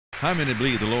How many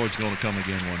believe the Lord's going to come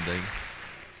again one day?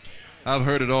 I've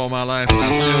heard it all my life, and I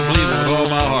still believe it with all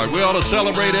my heart. We ought to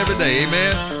celebrate every day,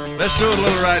 amen? Let's do it a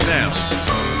little right now.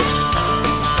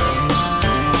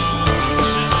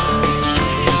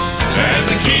 There's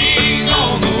a king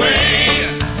on the way.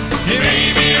 He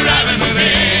may be arriving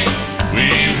today.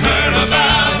 We've heard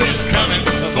about his coming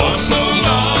for so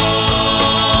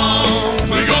long.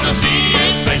 We're gonna see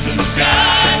his face in the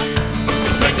sky,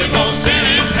 expecting most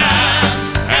any time.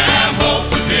 Have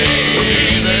hope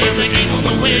today. There's a king on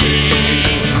the way.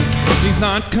 He's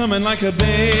not coming like a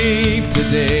babe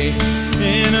today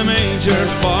in a manger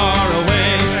far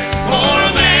away, or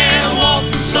a man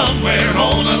walking somewhere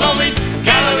on a lonely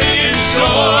Galilean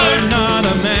shore. Not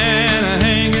a man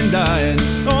hanging dying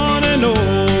on an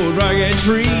old rugged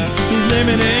tree. He's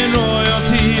living in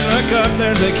royalty. Look up,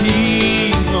 there's a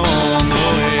king on the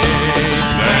way.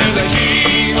 There's a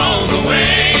king on the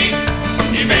way.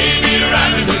 He may be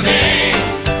arriving today.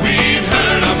 We've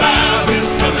heard about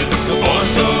his coming for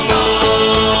so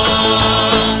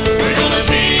long. We're gonna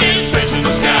see his face in the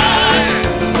sky,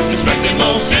 expecting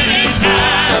most any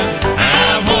time.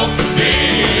 Have hope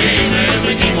today. There's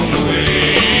a king on the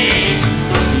way.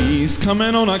 He's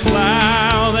coming on a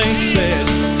cloud, they said,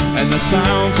 and the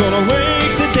sound's gonna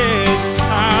wake the dead.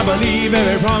 I believe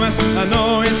every promise, I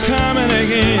know he's coming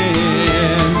again.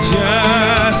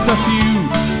 Just a few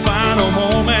final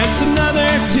moments, another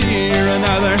tear,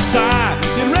 another sigh.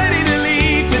 Get ready to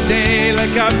leave today.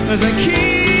 Look up, there's a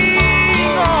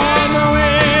king on the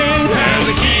way. There's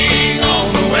a king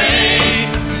on the way.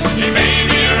 He may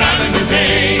be arriving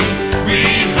today.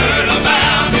 We've heard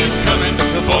about his coming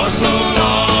for so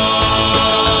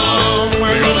long.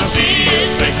 We're gonna see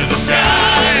his face in the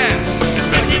sky,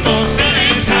 expecting most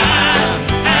any time.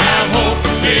 Have hope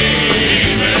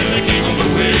today. There's a king on the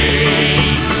way.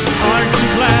 Aren't you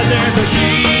glad there's a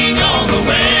King on the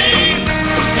way.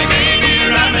 He may be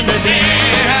arriving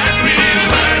today. We've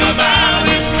heard about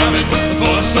his coming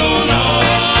for so long.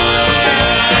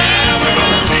 We're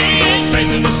gonna see his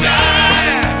face in the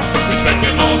sky,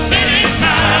 expecting most any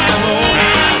time. Oh,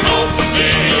 have hope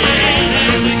today.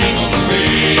 There's a king on the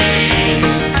way.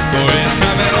 For he's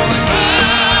coming on the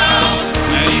cloud,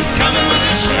 and he's coming with a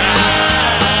shout.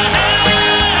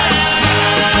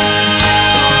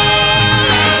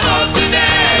 Have hope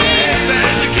today.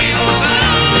 There's a king on the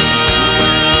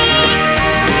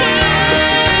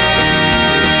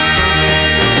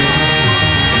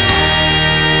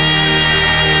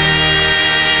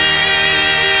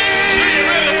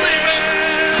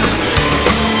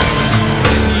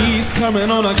He's coming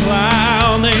on a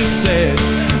cloud, they said,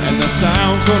 and the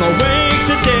sound's gonna wake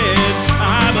the dead.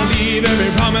 I believe every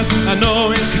promise, I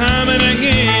know he's coming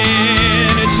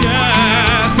again. It's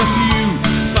just a few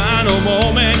final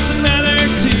moments, another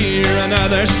tear,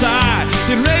 another sigh.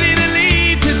 Get ready to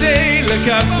leave today. Look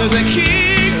up, there's a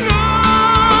king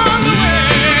on the way.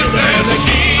 There's a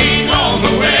king on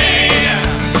the way.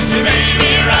 He may be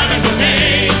arriving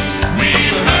today.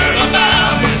 We've heard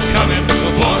about his coming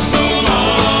for so long.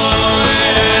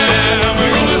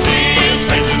 We're gonna see his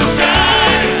face in the sky,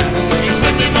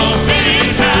 expecting most any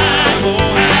time. Oh,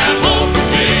 have hope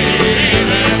today.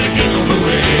 There's a king on the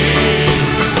way.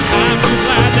 I'm so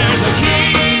glad there's a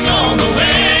King on the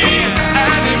way,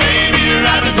 and he may be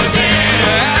arriving today.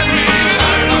 We've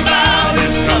heard about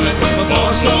his coming for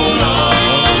so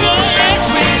long. Yes,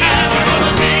 we have. We're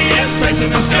gonna see his face in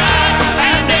the sky,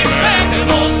 and expect the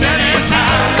most any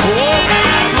time. Oh,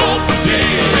 have hope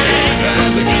today.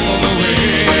 There's a king on the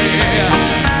way.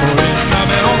 For he's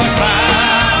coming on the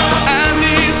cloud, and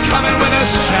he's coming with a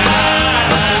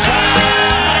shout.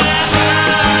 Shout, shout.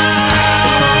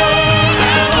 Oh,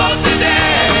 have hope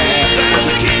today. There's a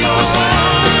king on the way.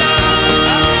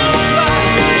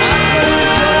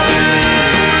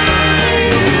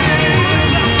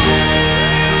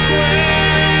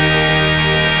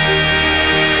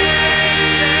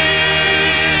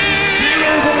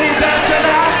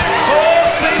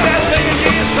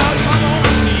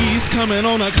 He's coming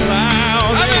on a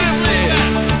cloud, they said,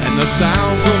 and the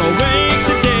sound's gonna wake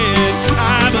the dead.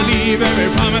 I believe every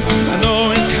promise, I know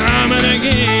he's coming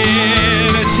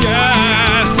again. It's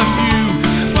just a few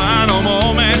final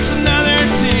moments, another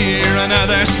tear,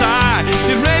 another sigh.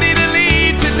 Get ready to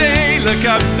leave today. Look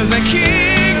up, there's a king